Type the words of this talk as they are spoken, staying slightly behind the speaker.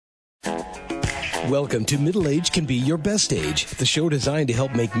Welcome to Middle Age Can Be Your Best Age, the show designed to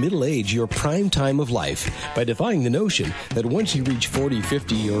help make middle age your prime time of life by defying the notion that once you reach 40,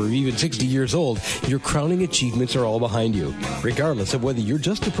 50, or even 60 years old, your crowning achievements are all behind you. Regardless of whether you're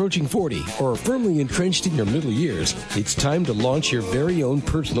just approaching 40 or firmly entrenched in your middle years, it's time to launch your very own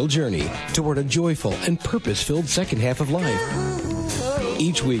personal journey toward a joyful and purpose-filled second half of life.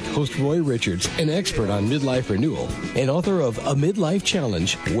 Each week, host Roy Richards, an expert on midlife renewal and author of A Midlife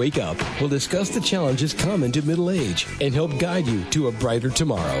Challenge, Wake Up, will discuss the challenges common to middle age and help guide you to a brighter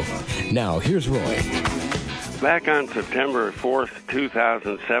tomorrow. Now, here's Roy. Back on September 4th,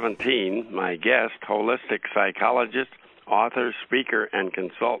 2017, my guest, holistic psychologist, author, speaker, and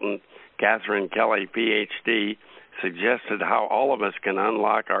consultant Catherine Kelly, Ph.D., suggested how all of us can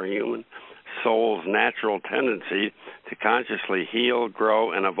unlock our human soul's natural tendency to consciously heal,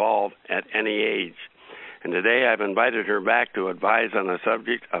 grow, and evolve at any age. And today I've invited her back to advise on a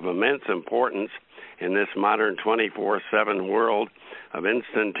subject of immense importance in this modern 24/7 world of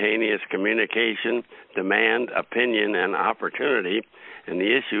instantaneous communication, demand, opinion, and opportunity. And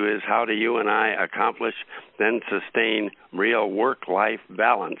the issue is, how do you and I accomplish, then sustain real work-life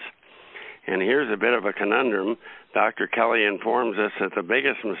balance? And here's a bit of a conundrum. Dr. Kelly informs us that the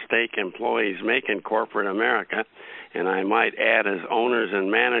biggest mistake employees make in corporate America, and I might add as owners and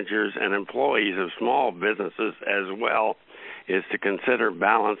managers and employees of small businesses as well, is to consider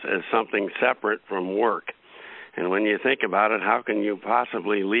balance as something separate from work. And when you think about it, how can you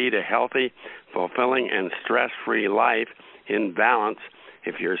possibly lead a healthy, fulfilling, and stress-free life in balance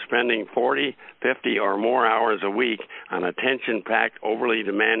if you're spending 40, 50, or more hours a week on a tension-packed, overly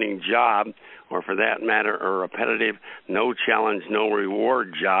demanding job, or for that matter, a repetitive, no-challenge,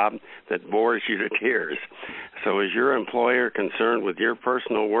 no-reward job that bores you to tears? So is your employer concerned with your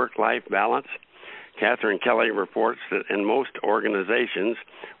personal work-life balance? Catherine Kelly reports that in most organizations,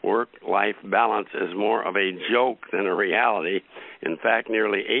 work-life balance is more of a joke than a reality. In fact,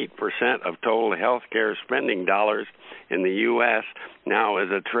 nearly 8% of total health care spending dollars in the U.S. now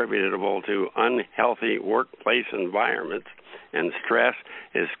is attributable to unhealthy workplace environments, and stress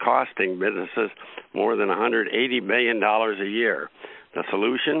is costing businesses more than $180 billion a year. The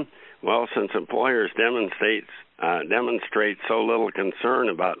solution? Well, since employers demonstrate so little concern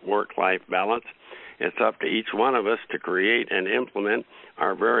about work-life balance, it's up to each one of us to create and implement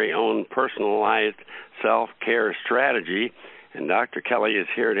our very own personalized self-care strategy. And Dr. Kelly is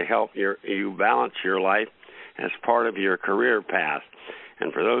here to help you balance your life as part of your career path.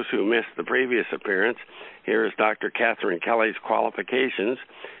 And for those who missed the previous appearance, here is Dr. Catherine Kelly's qualifications.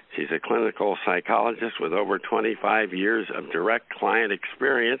 She's a clinical psychologist with over 25 years of direct client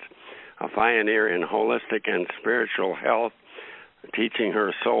experience, a pioneer in holistic and spiritual health, teaching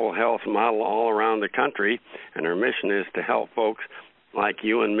her soul health model all around the country, and her mission is to help folks like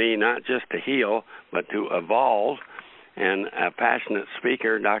you and me not just to heal, but to evolve. And a passionate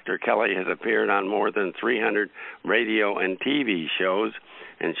speaker, Dr. Kelly has appeared on more than 300 radio and TV shows,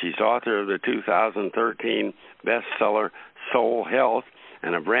 and she's author of the 2013 bestseller Soul Health,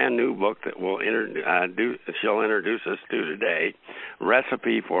 and a brand new book that she'll introduce us to today,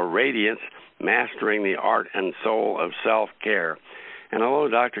 Recipe for Radiance, Mastering the Art and Soul of Self-Care. And hello,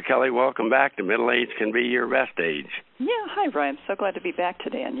 Dr. Kelly. Welcome back to Middle Age Can Be Your Best Age. Yeah, hi, Brian. I'm so glad to be back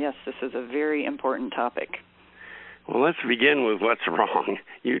today. And yes, this is a very important topic. Well, let's begin with what's wrong.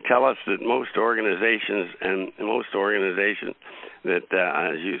 You tell us that most organizations that,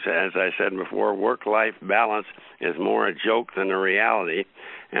 as I said before, work-life balance is more a joke than a reality.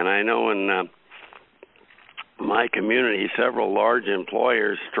 And I know in my community, several large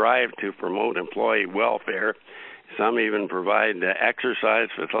employers strive to promote employee welfare. Some even provide exercise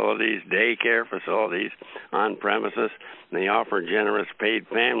facilities, daycare facilities on premises. They offer generous paid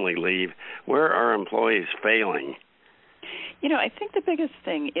family leave. Where are employees failing? You know, I think the biggest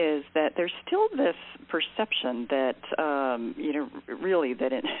thing is that there's still this perception that, really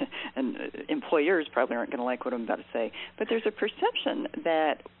that and employers probably aren't going to like what I'm about to say, but there's a perception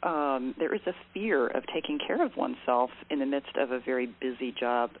that there is a fear of taking care of oneself in the midst of a very busy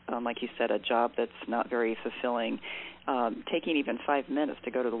job, like you said, a job that's not very fulfilling. Taking even 5 minutes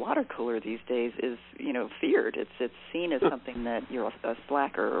to go to the water cooler these days is, feared. It's seen as something that you're a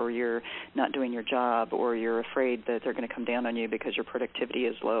slacker, or you're not doing your job, or you're afraid that they're going to come down on you because your productivity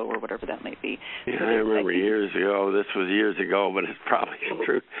is low, or whatever that may be. Yeah, so I remember years ago, this was years ago, but it's probably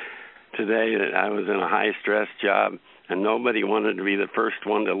true today, that I was in a high-stress job, and nobody wanted to be the first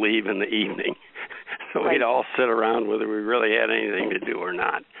one to leave in the evening. So we'd all sit around whether we really had anything to do or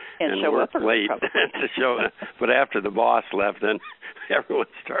not, and show work up late to show. But after the boss left, then everyone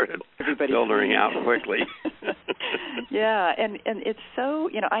started filtering out quickly. Yeah, and it's so,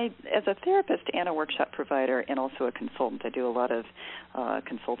 I, as a therapist and a workshop provider and also a consultant, I do a lot of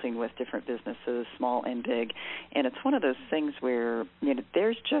consulting with different businesses, small and big, and it's one of those things where,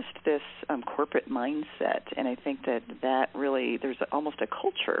 there's just this corporate mindset, and I think that really, there's almost a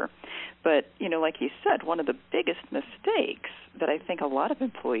culture. But, like you said, one of the biggest mistakes that I think a lot of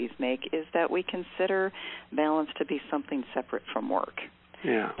employees make is that we consider balance to be something separate from work.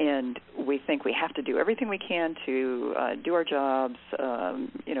 Yeah. And we think we have to do everything we can to do our jobs,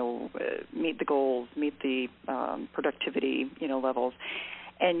 meet the goals, meet the productivity, levels,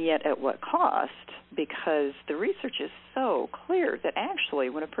 and yet at what cost? Because the research is so clear that actually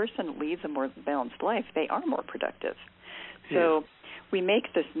when a person leads a more balanced life, they are more productive. So we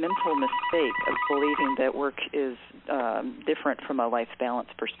make this mental mistake of believing that work is different from a life balance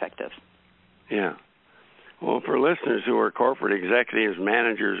perspective. Yeah. Well, for listeners who are corporate executives,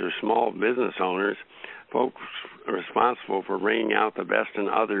 managers, or small business owners, folks responsible for bringing out the best in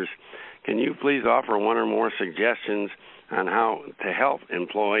others, can you please offer one or more suggestions on how to help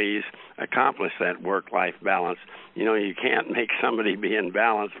employees accomplish that work-life balance? You can't make somebody be in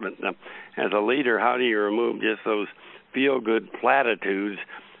balance, but as a leader, how do you remove just those feel-good platitudes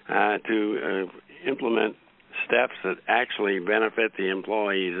to implement steps that actually benefit the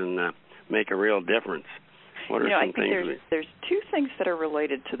employees and make a real difference? What are some I think things? There's two things that are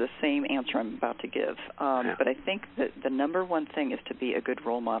related to the same answer I'm about to give. But I think that the number one thing is to be a good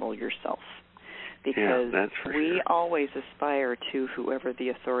role model yourself. Because we always aspire to whoever the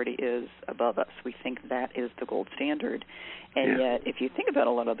authority is above us. We think that is the gold standard. And yet, if you think about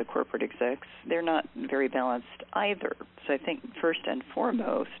a lot of the corporate execs, they're not very balanced either. So I think first and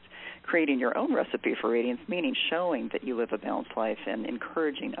foremost, creating your own recipe for radiance, meaning showing that you live a balanced life and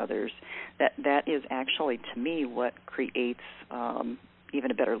encouraging others, that is actually, to me, what creates even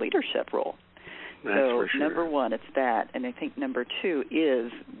a better leadership role. That's so for sure. Number one, it's that, and I think number two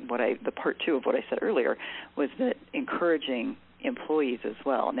is the part two of what I said earlier was that encouraging employees as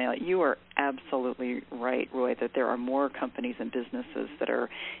well. Now, you are absolutely right, Roy, that there are more companies and businesses that are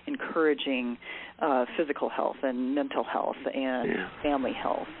encouraging physical health and mental health and family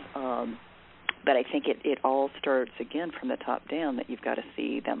health. But I think it all starts, again, from the top down, that you've got to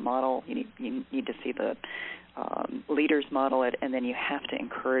see them model. You need to see the leaders model it, and then you have to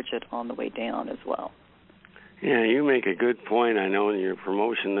encourage it on the way down as well. Yeah, you make a good point, I know, in your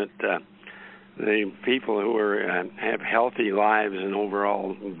promotion that the people who have healthy lives and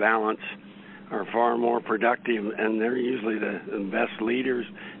overall balance are far more productive, and they're usually the best leaders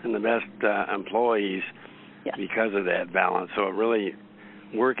and the best employees because of that balance. So it really,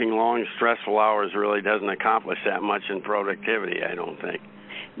 working long, stressful hours really doesn't accomplish that much in productivity, I don't think.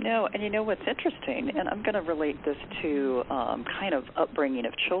 No, and you know what's interesting, and I'm going to relate this to kind of upbringing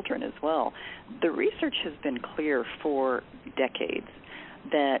of children as well. The research has been clear for decades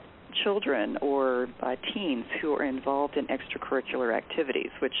that children or teens who are involved in extracurricular activities,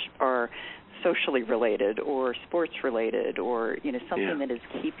 which are socially related or sports related or something that is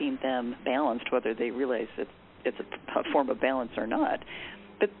keeping them balanced, whether they realize it's a form of balance or not.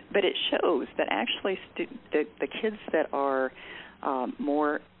 But it shows that actually the kids that are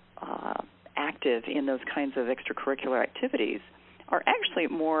more active in those kinds of extracurricular activities are actually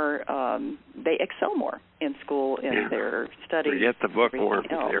more, they excel more in school in their studies. Forget the bookworm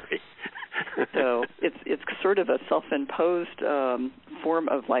theory. So it's sort of a self-imposed form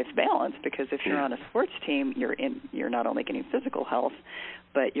of life balance, because if you're on a sports team, you're not only getting physical health,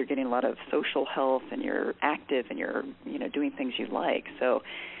 but you're getting a lot of social health, and you're active, and you're doing things you like. So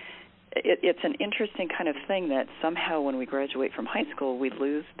it's an interesting kind of thing that somehow when we graduate from high school, we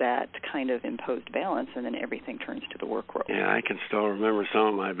lose that kind of imposed balance, and then everything turns to the work world. Yeah, I can still remember some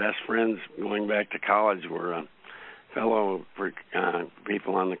of my best friends going back to college were fellow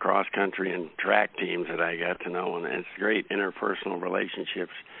people on the cross-country and track teams that I got to know, and it's great interpersonal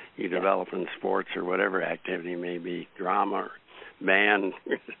relationships you develop in sports or whatever activity may be, drama or band,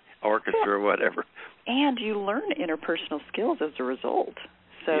 orchestra, whatever. And you learn interpersonal skills as a result.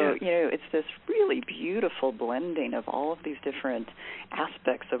 So, it's this really beautiful blending of all of these different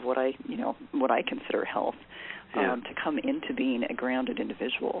aspects of what I consider health to come into being a grounded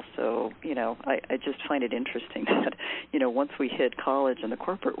individual. So, I just find it interesting that, once we hit college and the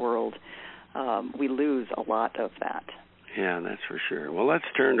corporate world, we lose a lot of that. Yeah, that's for sure. Well, let's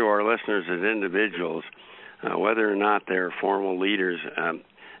turn to our listeners as individuals, whether or not they're formal leaders.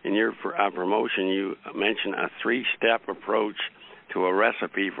 In your promotion, you mentioned a 3-step approach to a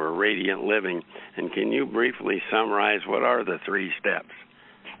recipe for radiant living. And can you briefly summarize what are the 3 steps?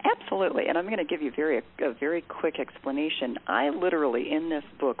 Absolutely, and I'm going to give you a very quick explanation. I literally, in this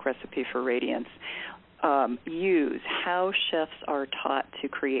book, Recipe for Radiance, use how chefs are taught to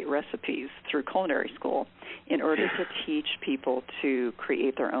create recipes through culinary school in order to teach people to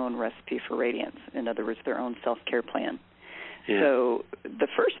create their own recipe for radiance. In other words, their own self-care plan. Yeah. So the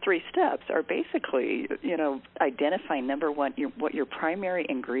first 3 steps are basically, identifying, number one, what your primary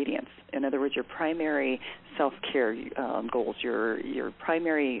ingredients, in other words, your primary self-care goals, your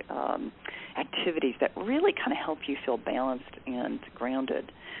primary activities that really kind of help you feel balanced and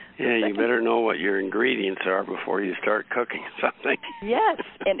grounded. Yeah, you better know what your ingredients are before you start cooking something. Yes,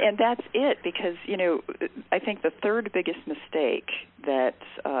 and that's it, because, I think the third biggest mistake that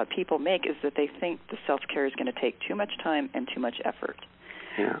people make is that they think the self-care is going to take too much time and too much effort.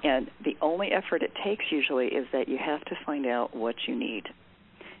 Yeah. And the only effort it takes usually is that you have to find out what you need.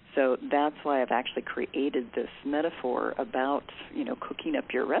 So that's why I've actually created this metaphor about, cooking up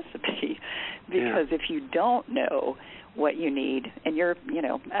your recipe, because if you don't know what you need, and you're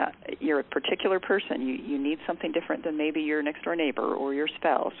a particular person, you need something different than maybe your next door neighbor or your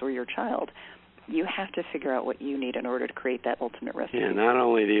spouse or your child, you have to figure out what you need in order to create that ultimate recipe. Yeah, not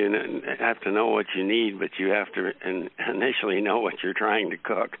only do you have to know what you need, but you have to initially know what you're trying to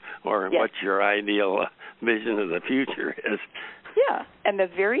cook, or what your ideal vision of the future is. Yeah, and the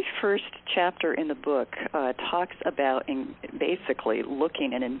very first chapter in the book talks about basically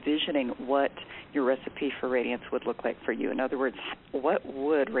looking and envisioning what your recipe for radiance would look like for you. In other words, what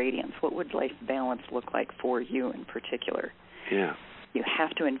would radiance, what would life balance look like for you in particular? Yeah. You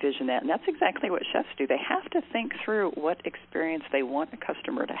have to envision that, and that's exactly what chefs do. They have to think through what experience they want a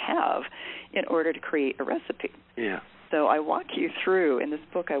customer to have in order to create a recipe. Yeah. So I walk you through, in this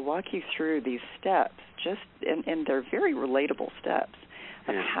book, I walk you through these steps, and they're very relatable steps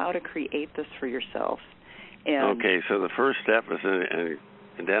of how to create this for yourself. And okay, so the first step is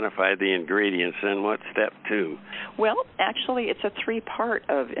identify the ingredients, and what's step 2? Well, actually, it's a 3-part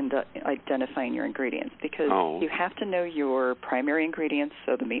of identifying your ingredients, because you have to know your primary ingredients,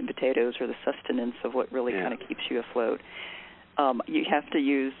 so the meat and potatoes or the sustenance of what really kind of keeps you afloat. You have to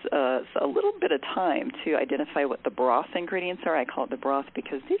use a little bit of time to identify what the broth ingredients are. I call it the broth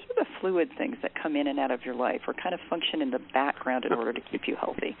because these are the fluid things that come in and out of your life or kind of function in the background in order to keep you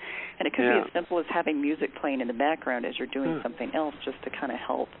healthy. And it could be as simple as having music playing in the background as you're doing something else, just to kind of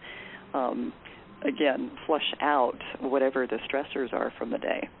help, flush out whatever the stressors are from the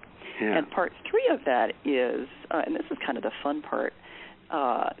day. Yeah. And part 3 of that is, and this is kind of the fun part,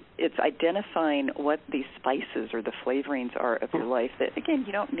 it's identifying what these spices or the flavorings are of your life that, again,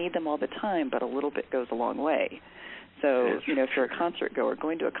 you don't need them all the time, but a little bit goes a long way. So, if you're a concert goer,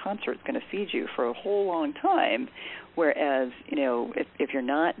 going to a concert is going to feed you for a whole long time, whereas, if you're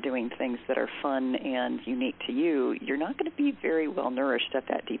not doing things that are fun and unique to you, you're not going to be very well nourished at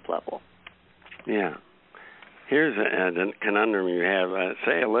that deep level. Yeah. Here's a conundrum you have.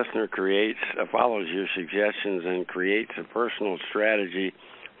 Say a listener follows your suggestions and creates a personal strategy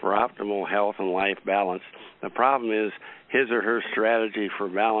for optimal health and life balance. The problem is his or her strategy for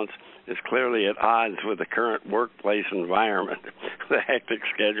balance is clearly at odds with the current workplace environment, the hectic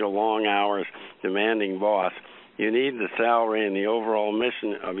schedule, long hours, demanding boss. You need the salary, and the overall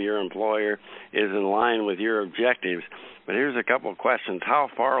mission of your employer is in line with your objectives. But here's a couple of questions. How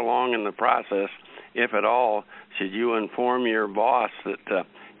far along in the process, if at all, should you inform your boss that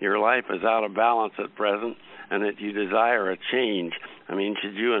your life is out of balance at present and that you desire a change? I mean,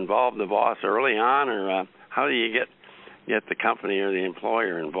 should you involve the boss early on, or how do you get the company or the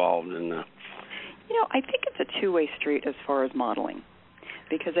employer involved in the... I think it's a two-way street as far as modeling,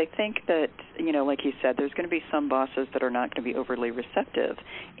 because I think that, like you said, there's going to be some bosses that are not going to be overly receptive.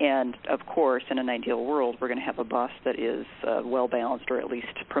 And, of course, in an ideal world, we're going to have a boss that is well-balanced, or at least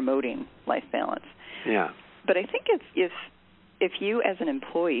promoting life balance. Yeah. But I think if you as an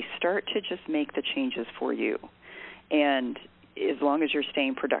employee start to just make the changes for you, and as long as you're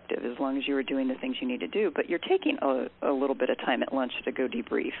staying productive, as long as you are doing the things you need to do, but you're taking a little bit of time at lunch to go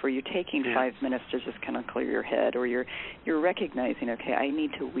debrief, or you're taking 5 minutes to just kind of clear your head, or you're recognizing, okay, I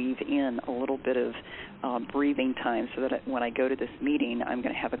need to weave in a little bit of breathing time so that when I go to this meeting, I'm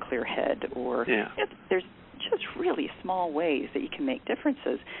going to have a clear head, or there's just really small ways that you can make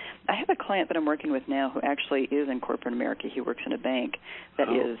differences. I have a client that I'm working with now who actually is in corporate America. He works in a bank that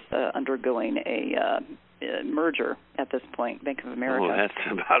is undergoing a merger at this point, Bank of America. Oh,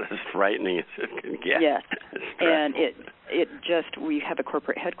 that's about as frightening as it can get. Yes, and we have a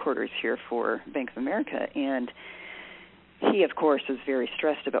corporate headquarters here for Bank of America, and he, of course, is very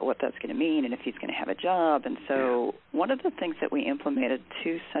stressed about what that's going to mean and if he's going to have a job. And so one of the things that we implemented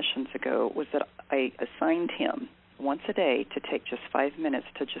 2 sessions ago was that I assigned him once a day to take just 5 minutes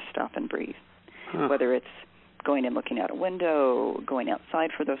to just stop and breathe, whether it's going and looking out a window, going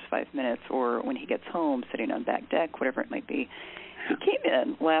outside for those 5 minutes, or when he gets home, sitting on back deck, whatever it might be. He came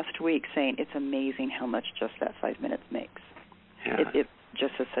in last week saying it's amazing how much just that 5 minutes makes. Yeah. It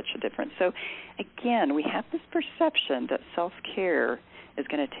just is such a difference. So, again, we have this perception that self-care is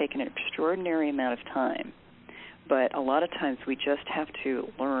going to take an extraordinary amount of time. But a lot of times we just have to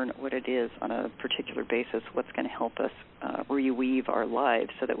learn what it is on a particular basis, what's going to help us reweave our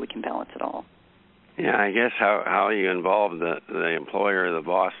lives so that we can balance it all. Yeah, I guess how you involve the employer or the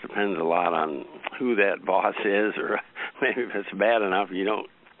boss depends a lot on who that boss is, or maybe if it's bad enough, you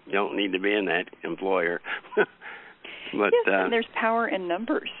don't need to be in that employer. But, yes, and there's power in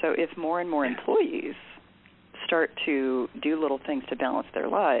numbers. So if more and more employees start to do little things to balance their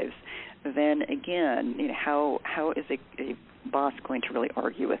lives, then again, how is a boss going to really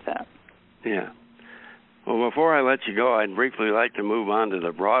argue with that? Yeah. Well, before I let you go, I'd briefly like to move on to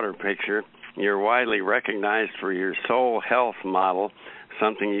the broader picture. You're widely recognized for your soul health model,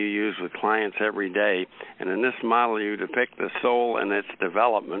 something you use with clients every day. And in this model, you depict the soul and its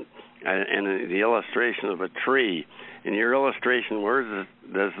development in the illustration of a tree. In your illustration, where does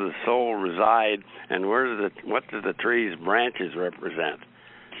the soul reside, and what do the tree's branches represent?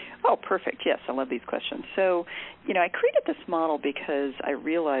 Oh, perfect. Yes, I love these questions. So, I created this model because I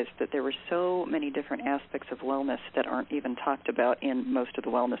realized that there were so many different aspects of wellness that aren't even talked about in most of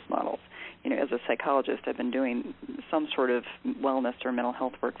the wellness models. As a psychologist, I've been doing some sort of wellness or mental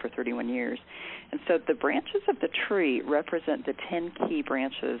health work for 31 years. And so the branches of the tree represent the 10 key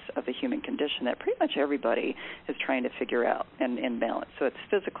branches of the human condition that pretty much everybody is trying to figure out and balance. So it's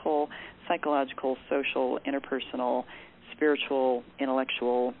physical, psychological, social, interpersonal, spiritual,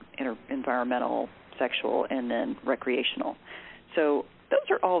 intellectual, environmental, sexual, and then recreational. So those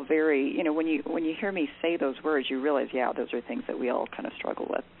are all very, when you hear me say those words, you realize, those are things that we all kind of struggle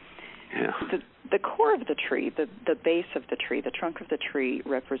with. Yeah. The core of the tree, the base of the tree, the trunk of the tree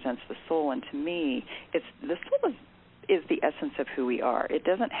represents the soul, and to me, the soul is the essence of who we are. It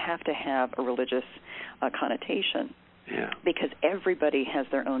doesn't have to have a religious connotation. Yeah. Because everybody has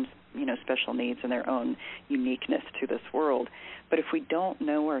their own, special needs and their own uniqueness to this world. But if we don't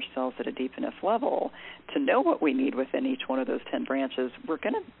know ourselves at a deep enough level to know what we need within each one of those 10 branches, we're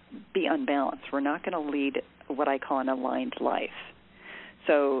going to be unbalanced. We're not going to lead what I call an aligned life.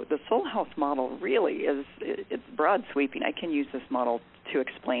 So the soul health model really it's broad sweeping. I can use this model to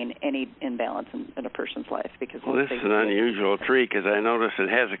explain any imbalance in a person's life. Because this is an unusual tree because I notice it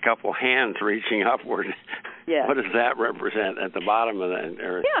has a couple hands reaching upward. Yeah. What does that represent at the bottom of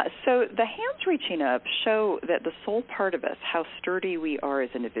that? Yeah, so the hands reaching up show that the soul part of us, how sturdy we are as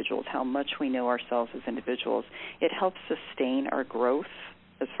individuals, how much we know ourselves as individuals, it helps sustain our growth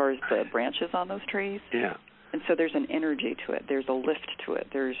as far as the branches on those trees. Yeah. And so there's an energy to it. There's a lift to it.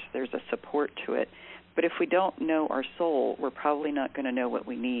 There's a support to it. But if we don't know our soul, we're probably not going to know what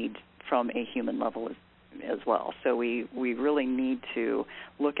we need from a human level as well. So we really need to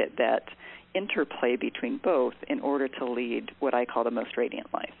look at that interplay between both in order to lead what I call the most radiant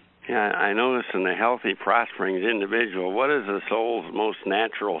life. Yeah, I notice in the healthy, prospering individual, what is the soul's most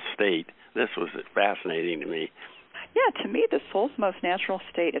natural state? This was fascinating to me. Yeah, to me, the soul's most natural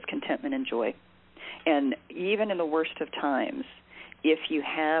state is contentment and joy. And even in the worst of times, if you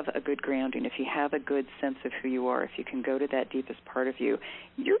have a good grounding, if you have a good sense of who you are, if you can go to that deepest part of you,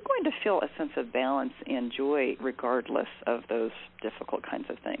 you're going to feel a sense of balance and joy regardless of those difficult kinds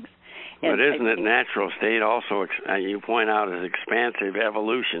of things. But isn't it natural state also, you point out, is expansive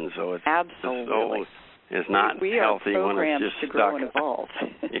evolution, so it's absolutely. The soul is not we healthy when it's just to stuck. grow and evolve.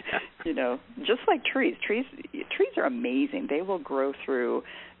 Yeah. Just like trees. Trees are amazing. They will grow through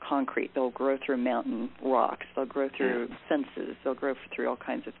concrete. They'll grow through mountain rocks. They'll grow through fences. They'll grow through all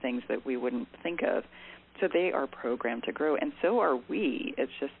kinds of things that we wouldn't think of. So they are programmed to grow, and so are we.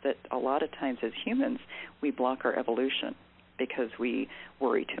 It's just that a lot of times as humans, we block our evolution because we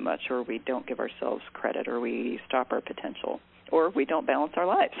worry too much, or we don't give ourselves credit, or we stop our potential, or we don't balance our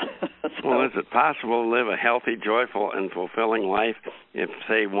lives. Well, is it possible to live a healthy, joyful, and fulfilling life if,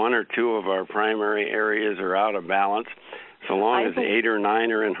 say, one or two of our primary areas are out of balance, so long as 8 or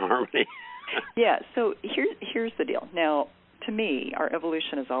 9 are in harmony? Yeah, so here's the deal. Now, to me, our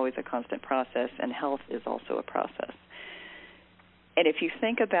evolution is always a constant process, and health is also a process. And if you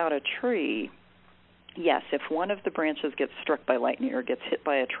think about a tree, yes, if one of the branches gets struck by lightning or gets hit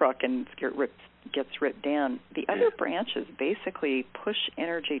by a truck and gets ripped down, the other branches basically push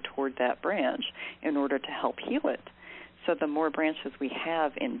energy toward that branch in order to help heal it. So the more branches we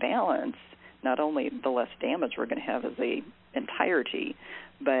have in balance, not only the less damage we're going to have as a entirety,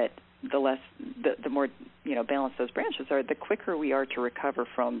 but the more balanced those branches are, the quicker we are to recover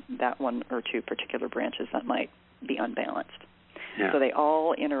from that one or two particular branches that might be unbalanced. Yeah. So they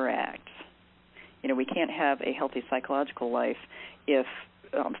all interact. We can't have a healthy psychological life if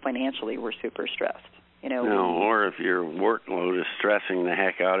financially we're super stressed. Or if your workload is stressing the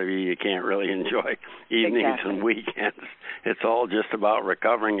heck out of you, you can't really enjoy evenings and weekends. It's all just about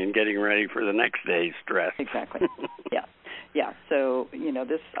recovering and getting ready for the next day's stress. Exactly. Yeah. So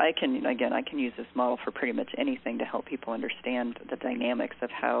I can use this model for pretty much anything to help people understand the dynamics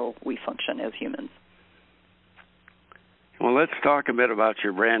of how we function as humans. Well, let's talk a bit about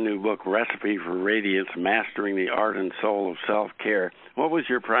your brand new book, Recipe for Radiance: Mastering the Art and Soul of Self-Care. What was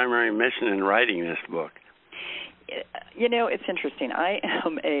your primary mission in writing this book? It's interesting.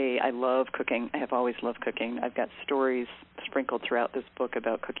 I love cooking. I have always loved cooking. I've got stories sprinkled throughout this book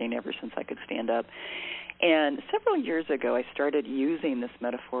about cooking ever since I could stand up. And several years ago, I started using this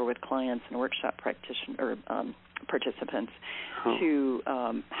metaphor with clients and workshop participants to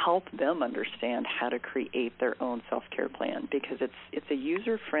help them understand how to create their own self-care plan, because it's a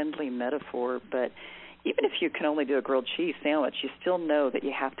user-friendly metaphor, but even if you can only do a grilled cheese sandwich, you still know that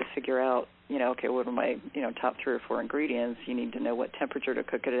you have to figure out, okay, what are my, top 3 or 4 ingredients? You need to know what temperature to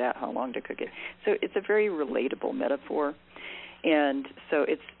cook it at, how long to cook it. So it's a very relatable metaphor. And so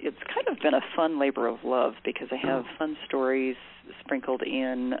it's kind of been a fun labor of love, because I have fun stories sprinkled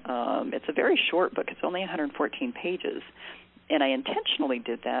in. It's a very short book. It's only 114 pages. And I intentionally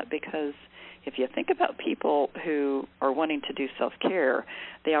did that because if you think about people who are wanting to do self-care,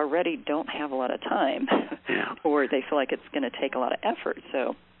 they already don't have a lot of time or they feel like it's going to take a lot of effort.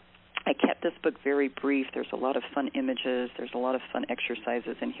 So I kept this book very brief. There's a lot of fun images. There's a lot of fun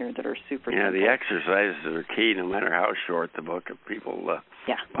exercises in here that are super simple. The exercises are key no matter how short the book. If people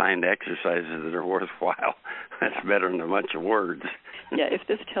find exercises that are worthwhile, that's better than a bunch of words. If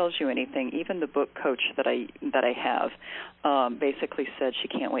this tells you anything, even the book coach that I have basically said she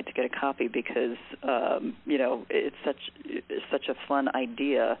can't wait to get a copy because it's such a fun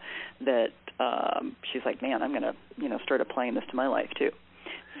idea that she's like, man, I'm going to start applying this to my life too.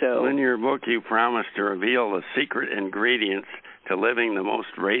 So in your book, you promise to reveal the secret ingredients to living the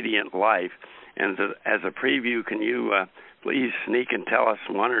most radiant life. And as a preview, can you please sneak and tell us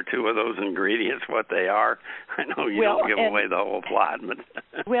 1 or 2 of those ingredients, what they are? I know you don't give away the whole plot. But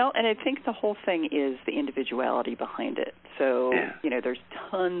and I think the whole thing is the individuality behind it. So, there's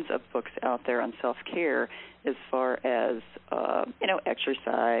tons of books out there on self-care as far as,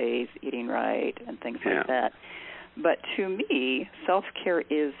 exercise, eating right, and things like that. But to me, self-care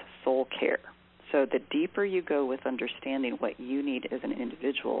is soul care. So the deeper you go with understanding what you need as an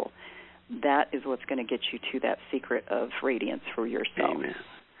individual, that is what's going to get you to that secret of radiance for yourself. Amen.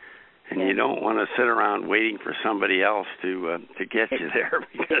 And you don't want to sit around waiting for somebody else to get you there.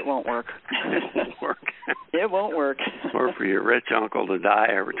 Because it won't work. It won't work. It won't work. Or for your rich uncle to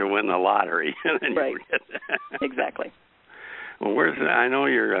die or to win the lottery. Right. Exactly. Well, I know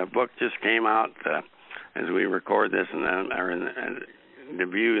your book just came out as we record this, and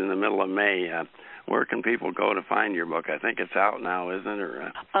debut in the middle of May. Where can people go to find your book? I think it's out now, isn't it?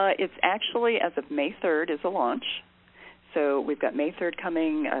 Or it's actually, as of May 3rd, is a launch. So we've got May 3rd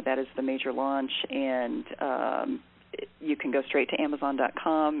coming. That is the major launch, and you can go straight to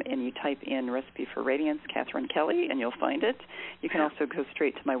Amazon.com and you type in Recipe for Radiance, Catherine Kelly, and you'll find it. You can also go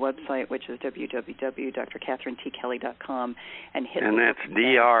straight to my website, which is www.drcatherinetkelly.com, and hit. And that's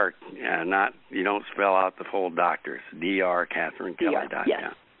DR, not, you don't spell out the full doctors.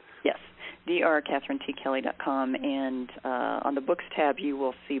 drcatherinetkelly.com. Yes. drcatherinetkelly.com, and on the books tab, you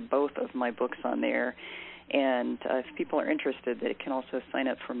will see both of my books on there. And if people are interested, they can also sign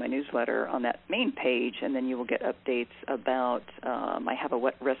up for my newsletter on that main page, and then you will get updates about, I have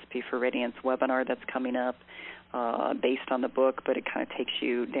a Recipe for Radiance webinar that's coming up based on the book, but it kind of takes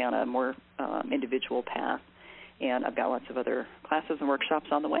you down a more individual path. And I've got lots of other classes and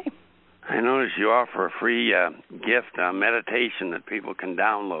workshops on the way. I notice you offer a free gift, meditation that people can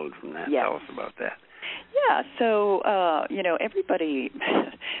download from that. Yes. Tell us about that. Yeah, so everybody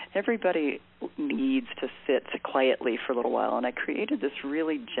needs to sit quietly for a little while, and I created this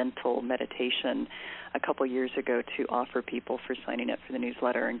really gentle meditation a couple years ago to offer people for signing up for the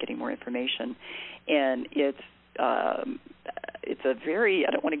newsletter and getting more information. And it's a very,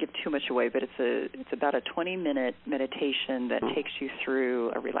 I don't want to give too much away, but it's about a 20-minute meditation that takes you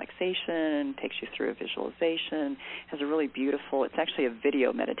through a relaxation, takes you through a visualization, has a really beautiful, it's actually a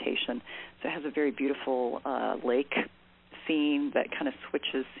video meditation, so it has a very beautiful lake scene that kind of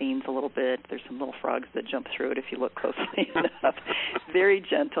switches scenes a little bit. There's some little frogs that jump through it if you look closely enough. Very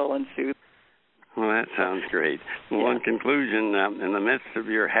gentle and soothing. Well, that sounds great. Well, in conclusion, in the midst of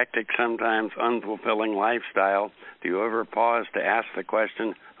your hectic, sometimes unfulfilling lifestyle, do you ever pause to ask the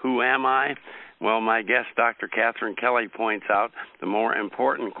question, who am I? Well, my guest, Dr. Catherine Kelly, points out the more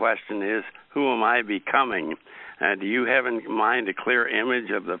important question is, who am I becoming? Do you have in mind a clear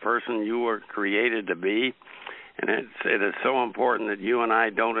image of the person you were created to be? And it is so important that you and I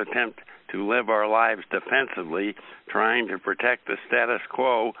don't attempt to live our lives defensively, trying to protect the status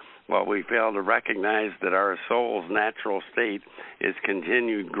quo, while we fail to recognize that our soul's natural state is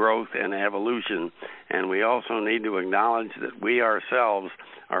continued growth and evolution. And we also need to acknowledge that we ourselves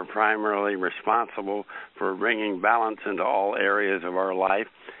are primarily responsible for bringing balance into all areas of our life,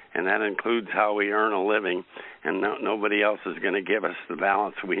 and that includes how we earn a living, and nobody else is going to give us the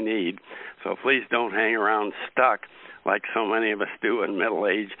balance we need. So please don't hang around stuck like so many of us do in middle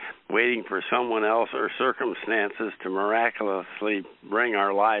age, waiting for someone else or circumstances to miraculously bring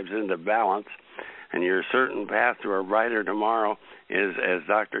our lives into balance. And your certain path to a brighter tomorrow is, as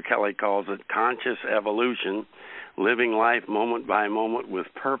Dr. Kelly calls it, conscious evolution, living life moment by moment with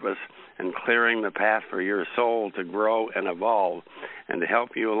purpose and clearing the path for your soul to grow and evolve. And to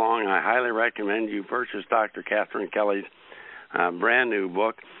help you along, I highly recommend you purchase Dr. Catherine Kelly's brand new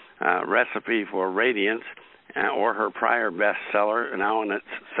book, Recipe for Radiance, or her prior bestseller, now in its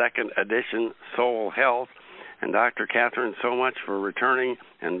second edition, Soul Health. And Dr. Catherine, so much for returning,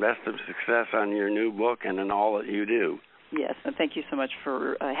 and best of success on your new book and in all that you do. Yes, and thank you so much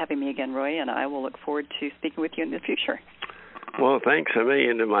for having me again, Roy, and I will look forward to speaking with you in the future. Well, thanks a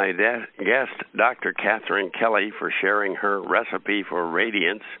million to my guest, Dr. Catherine Kelly, for sharing her recipe for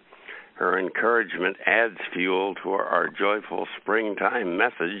radiance. Her encouragement adds fuel to our joyful springtime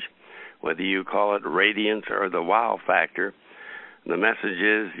message, whether you call it radiance or the wow factor. The message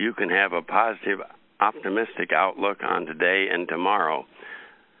is you can have a positive, optimistic outlook on today and tomorrow.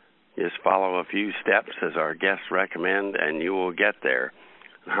 Just follow a few steps as our guests recommend, and you will get there.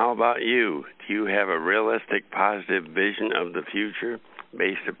 How about you? Do you have a realistic, positive vision of the future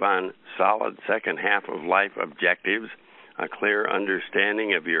based upon solid second half of life objectives, a clear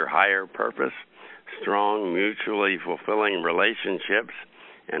understanding of your higher purpose, strong, mutually fulfilling relationships,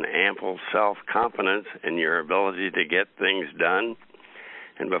 and ample self-confidence in your ability to get things done?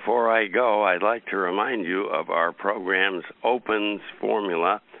 And before I go, I'd like to remind you of our program's OPENS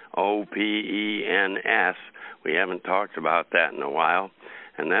formula, OPENS. We haven't talked about that in a while.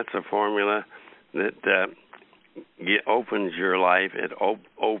 And that's a formula that opens your life at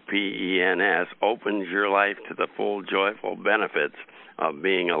OPENS, opens your life to the full joyful benefits of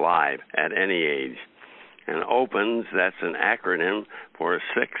being alive at any age. And OPENS, that's an acronym for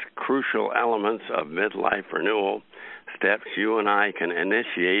 6 crucial elements of midlife renewal, steps you and I can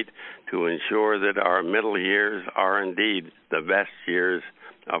initiate to ensure that our middle years are indeed the best years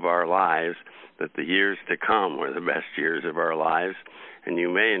of our lives, that the years to come are the best years of our lives. And you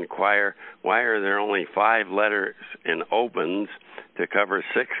may inquire, why are there only 5 letters in OPENS to cover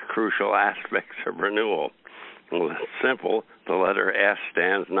 6 crucial aspects of renewal? Well, it's simple. The letter S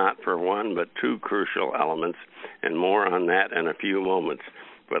stands not for 1, but 2 crucial elements, and more on that in a few moments.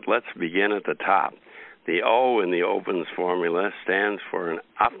 But let's begin at the top. The O in the OPENS formula stands for an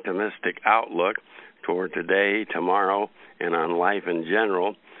optimistic outlook toward today, tomorrow, and on life in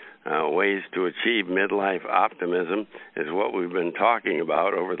general. Ways to achieve midlife optimism is what we've been talking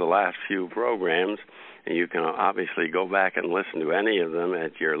about over the last few programs, and you can obviously go back and listen to any of them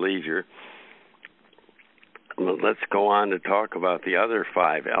at your leisure. But let's go on to talk about the other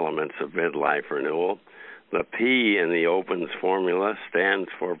 5 elements of midlife renewal. The P in the OPENS formula stands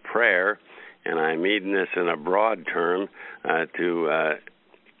for prayer, and I mean this in a broad term to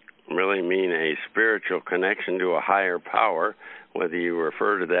really mean a spiritual connection to a higher power, whether you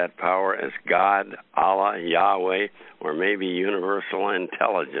refer to that power as God, Allah, Yahweh, or maybe universal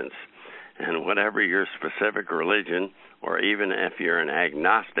intelligence. And whatever your specific religion, or even if you're an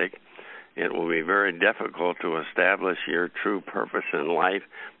agnostic, it will be very difficult to establish your true purpose in life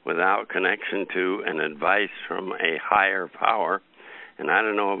without connection to and advice from a higher power. And I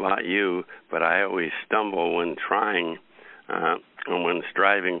don't know about you, but I always stumble when trying and when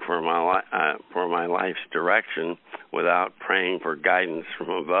striving for my life's direction without praying for guidance from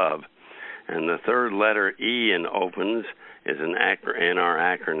above. And the 3rd letter, E in OPENS, is in our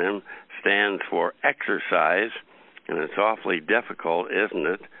acronym, stands for exercise, and it's awfully difficult, isn't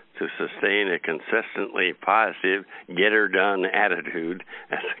it, to sustain a consistently positive, get-her-done attitude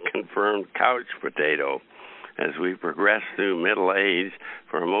as a confirmed couch potato. As we progress through middle age,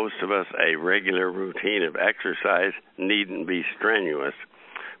 for most of us, a regular routine of exercise needn't be strenuous.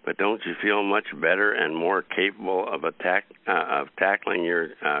 But don't you feel much better and more capable of tackling your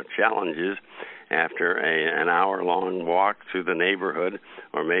challenges after an hour-long walk through the neighborhood,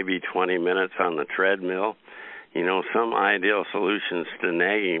 or maybe 20 minutes on the treadmill. You know, some ideal solutions to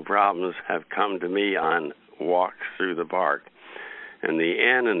nagging problems have come to me on walks through the park. And the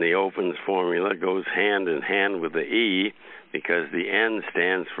N in the Opens formula goes hand in hand with the E, because the N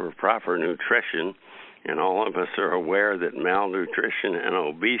stands for proper nutrition, and all of us are aware that malnutrition and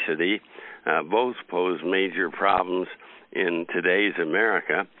obesity both pose major problems in today's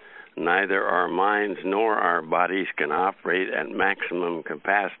America. Neither our minds nor our bodies can operate at maximum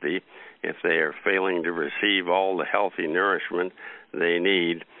capacity if they are failing to receive all the healthy nourishment they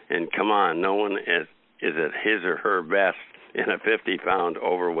need. And come on, no one is at his or her best in a 50-pound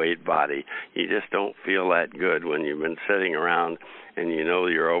overweight body. You just don't feel that good when you've been sitting around and you know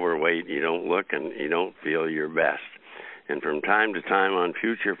you're overweight, you don't look and you don't feel your best. And from time to time on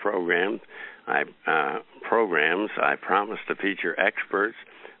future programs, I promise to feature experts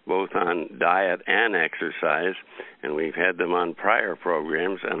both on diet and exercise, and we've had them on prior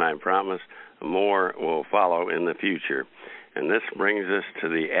programs, and I promise more will follow in the future. And this brings us to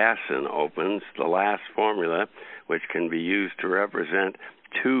the S in Opens, the last formula, which can be used to represent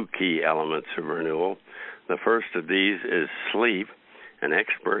two key elements of renewal. The first of these is sleep, and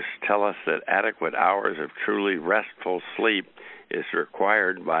experts tell us that adequate hours of truly restful sleep is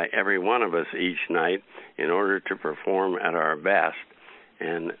required by every one of us each night in order to perform at our best.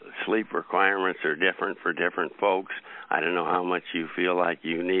 And sleep requirements are different for different folks. I don't know how much you feel like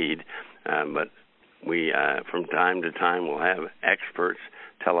you need, but we, from time to time, will have experts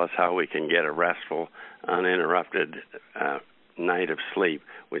tell us how we can get a restful, uninterrupted night of sleep,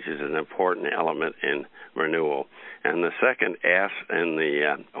 which is an important element in renewal. And the second S in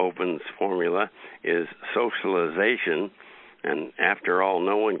the Opens formula is socialization. And after all,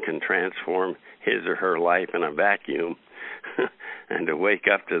 no one can transform his or her life in a vacuum. And to wake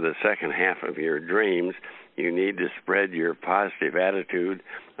up to the second half of your dreams, you need to spread your positive attitude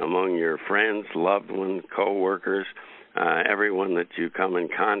among your friends, loved ones, co-workers, everyone that you come in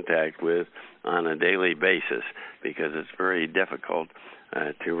contact with on a daily basis, because it's very difficult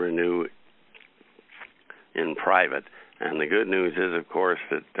to renew in private. And the good news is, of course,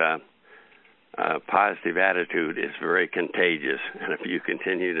 that positive attitude is very contagious, and if you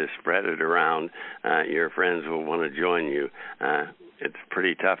continue to spread it around, your friends will want to join you. It's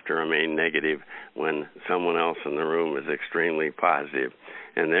pretty tough to remain negative when someone else in the room is extremely positive.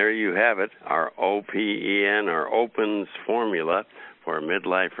 And there you have it, our OPEN, our Opens formula for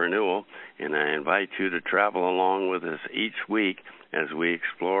midlife renewal, and I invite you to travel along with us each week as we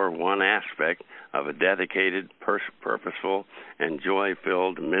explore one aspect of a dedicated, purposeful, and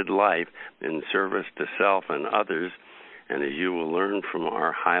joy-filled midlife in service to self and others. And as you will learn from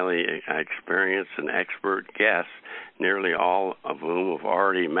our highly experienced and expert guests, nearly all of whom have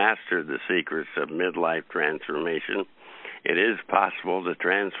already mastered the secrets of midlife transformation, it is possible to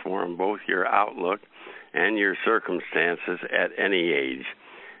transform both your outlook and your circumstances at any age.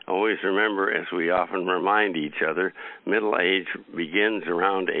 Always remember, as we often remind each other, middle age begins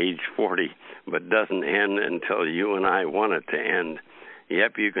around age 40, but doesn't end until you and I want it to end.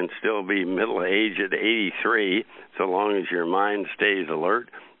 Yep, you can still be middle-aged at 83, so long as your mind stays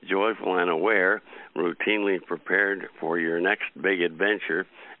alert, joyful and aware, routinely prepared for your next big adventure,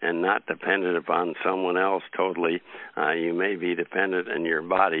 and not dependent upon someone else totally. You may be dependent on your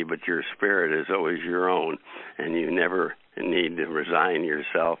body, but your spirit is always your own, and you never need to resign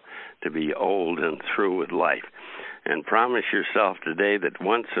yourself to be old and through with life. And promise yourself today that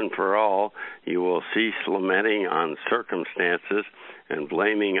once and for all, you will cease lamenting on circumstances and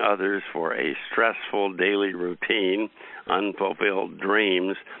blaming others for a stressful daily routine, unfulfilled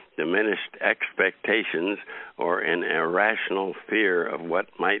dreams, diminished expectations, or an irrational fear of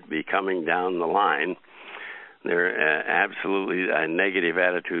what might be coming down the line. Absolutely, a negative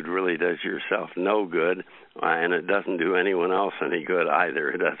attitude really does yourself no good, and it doesn't do anyone else any good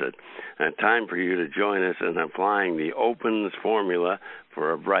either, does it? Time for you to join us in applying the Opens formula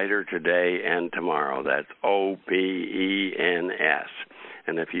for a brighter today and tomorrow. That's OPENS.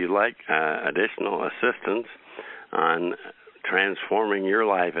 And if you'd like additional assistance on transforming your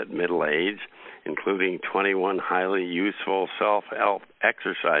life at middle age, including 21 highly useful self-help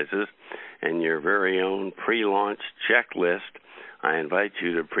exercises and your very own pre-launch checklist, I invite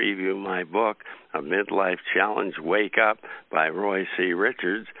you to preview my book, A Midlife Challenge Wake Up by Roy C.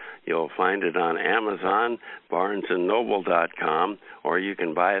 Richards. You'll find it on Amazon, BarnesandNoble.com, or you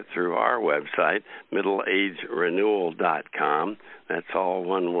can buy it through our website, MiddleAgeRenewal.com. That's all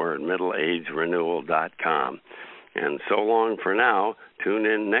one word, MiddleAgeRenewal.com. And so long for now. Tune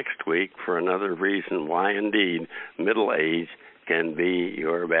in next week for another reason why, indeed, middle age can be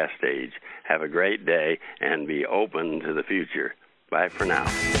your best age. Have a great day and be open to the future. Bye for now.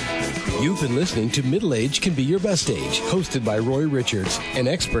 You've been listening to Middle Age Can Be Your Best Age, hosted by Roy Richards, an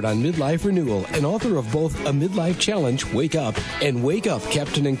expert on midlife renewal and author of both A Midlife Challenge, Wake Up, and Wake Up,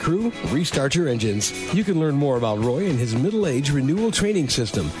 Captain and Crew, Restart Your Engines. You can learn more about Roy and his Middle Age Renewal Training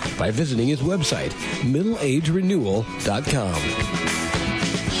System by visiting his website, middleagerenewal.com.